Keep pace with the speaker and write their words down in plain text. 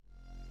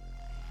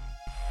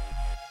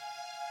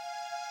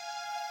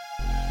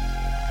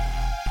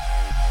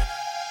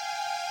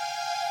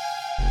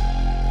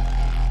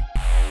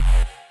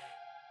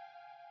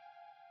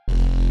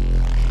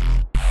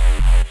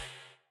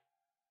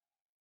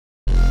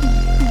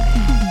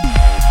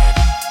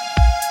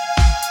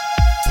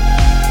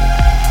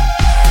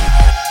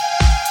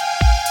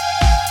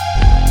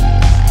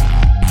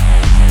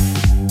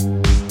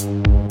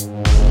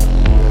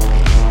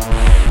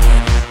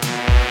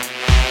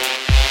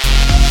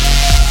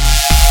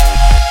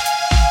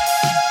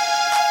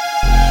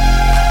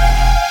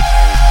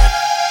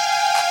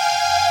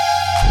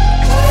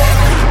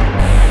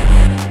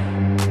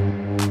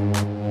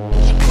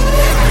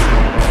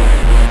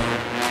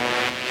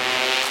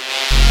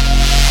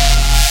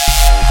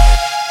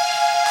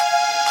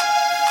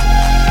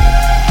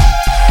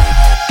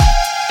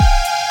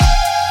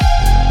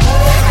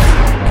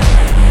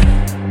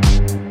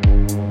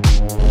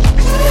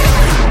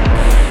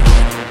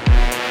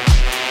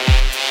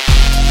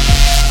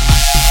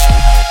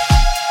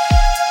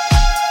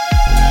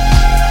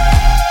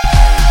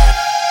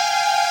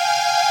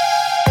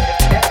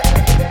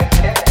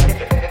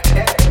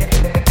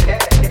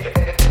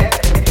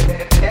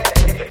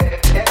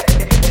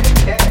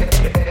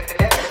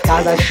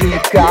正しい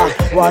か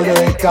悪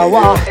いか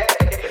は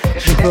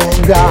自分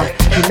が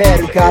決め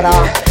るから、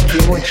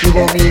気持ち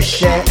を見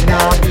せな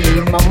い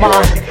ま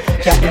ま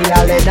じゃい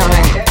られない、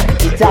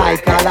痛い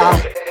から。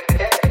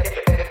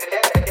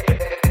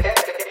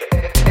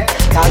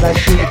正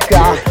しい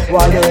か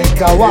悪い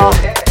かは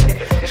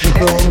自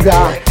分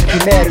が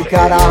決める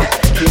から、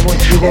気持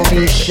ちを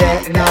見せ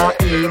な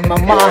いま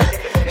ま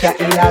じゃい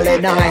られ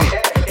ない、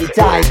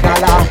痛いか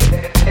ら。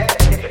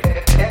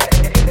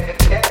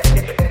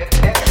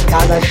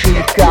正しい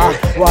か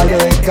悪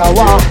いか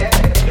は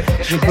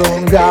自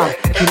分が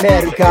決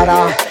めるか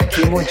ら、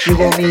気持ちを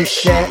見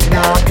せ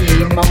な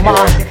いまま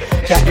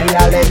じゃい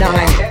られな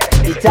い、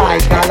痛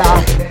いか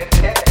ら。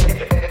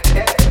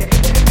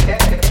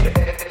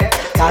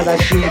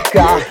正しい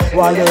か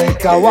悪い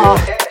かは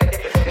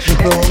自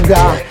分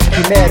が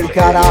決める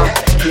から、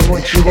気持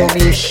ちを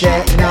見せ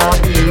な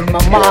いま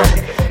ま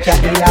じゃい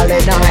られ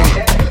ない、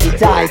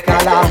痛いか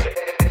ら。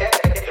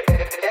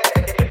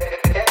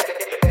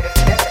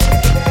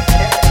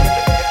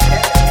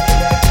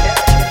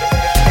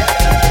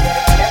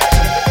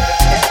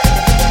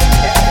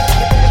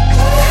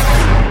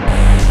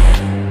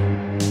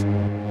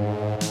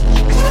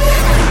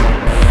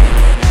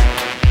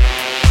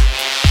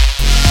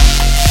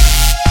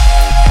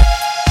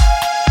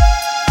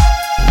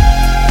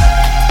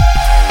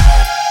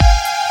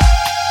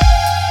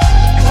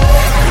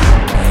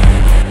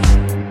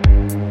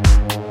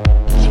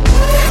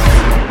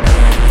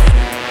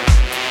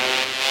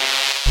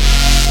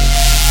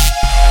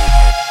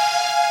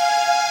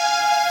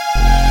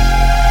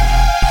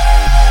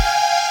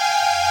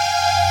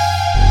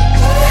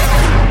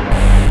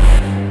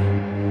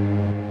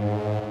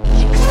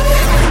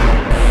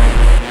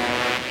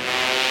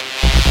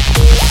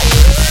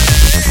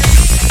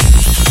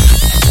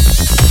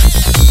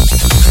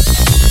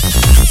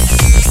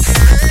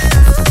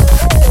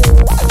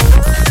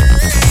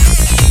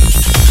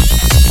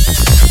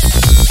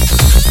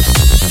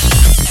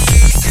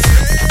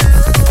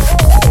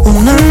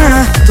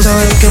Tú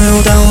sabes que me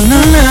gusta una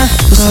nana,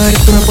 tú sabes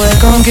que tú me puedes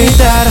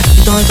conquistar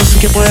y todo esto sí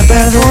que puede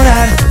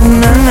perdurar.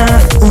 Una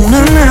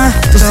nana,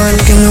 tú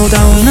sabes que me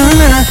gusta una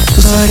nana,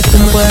 tú sabes que tú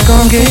me puedes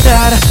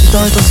conquistar y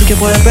todo esto sí que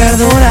puede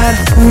perdurar.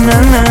 Una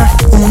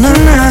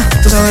nana,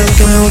 tú sabes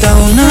que me gusta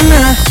una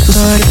nana, tú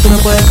sabes que tú me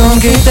puedes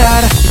conquistar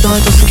y todo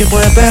esto sí que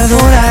puede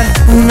perdurar.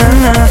 Una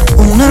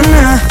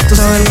nana, tú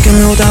sabes que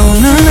me gusta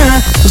una nana,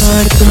 tú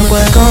sabes que tú me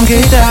puedes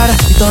conquistar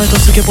y todo esto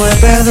sí que puede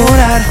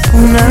perdurar.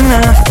 Una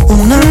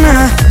nana,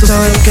 tú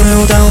sabes que me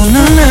gusta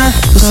una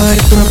nana, tú sabes que tú me puedes conquistar y todo esto sí que puede perdurar. Una nana, tú sabes que me gusta una nana, tú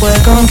sabes que tú me puedes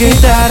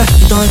conquistar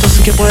y todo esto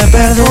sí que puede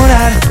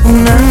perdurar.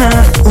 Una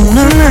nana, tú sabes que me gusta una nana,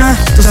 tú sabes que tú me puedes conquistar y todo esto sí que puede perdurar. Una nana,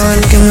 tú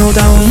sabes que me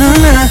gusta una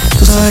nana,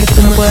 tú sabes que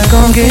tú me puedes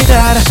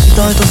conquistar y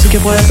todo esto sí que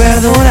puede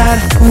perdurar.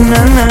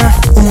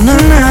 Una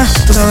nana,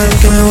 tú sabes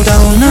que me gusta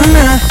una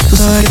nana, tú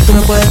sabes que tú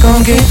me puedes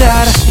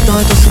conquistar y todo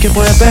esto sí que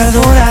puede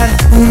perdurar.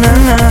 Una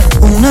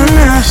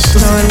nana, tú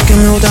sabes que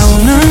me gusta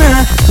una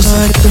nana, tú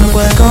sabes que tú me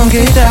puedes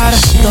conquistar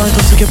y todo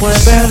esto sí que puede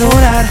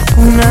perdurar.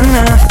 Una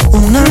nana,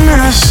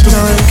 tú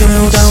sabes que me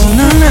gusta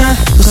una nana,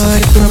 tú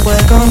sabes que tú me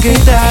puedes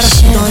conquistar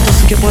y todo esto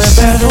sí que puede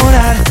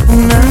perdurar.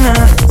 Una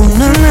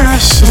nana,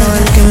 tú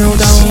sabes que me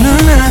gusta una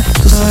nana,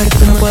 tú sabes que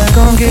tú me puedes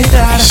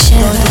conquistar y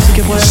todo esto sí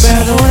que puede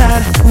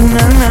perdurar.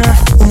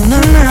 Una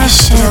nana,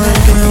 tú sabes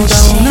que me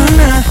gusta una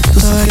nana, tú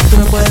sabes que tú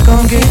me puedes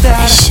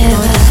conquistar y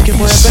todo esto sí que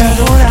puede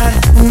perdurar.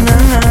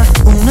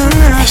 Una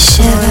nana,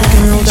 tú sabes que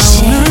me gusta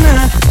una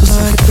nana, tú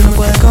sabes que tú me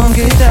puedes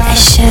conquistar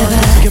y todo esto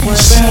sí que puede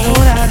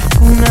perdurar.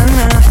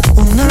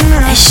 Una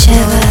nana, tú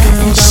sabes que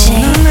me gusta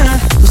una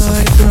nana, tú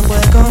sabes que tú me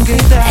puedes conquistar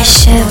y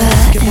todo esto sí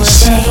que puede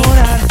perdurar.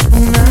 Una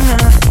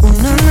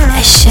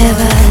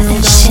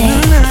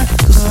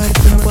nana, tú sabes que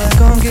tú me puedes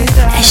conquistar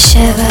y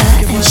todo esto sí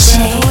que puede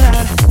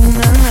perdurar.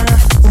 Una nana,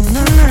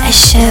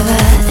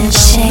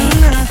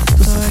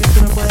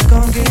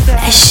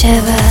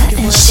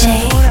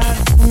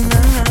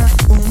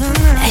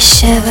 I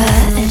shiver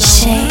and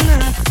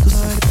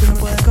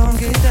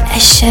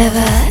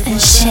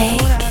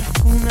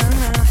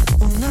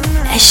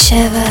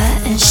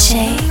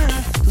shake.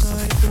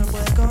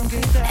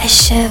 I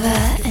shiver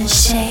and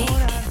shake.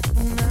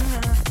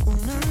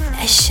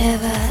 I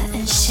shiver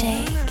and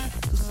shake.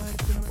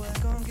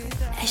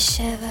 I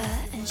shiver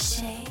and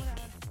shake.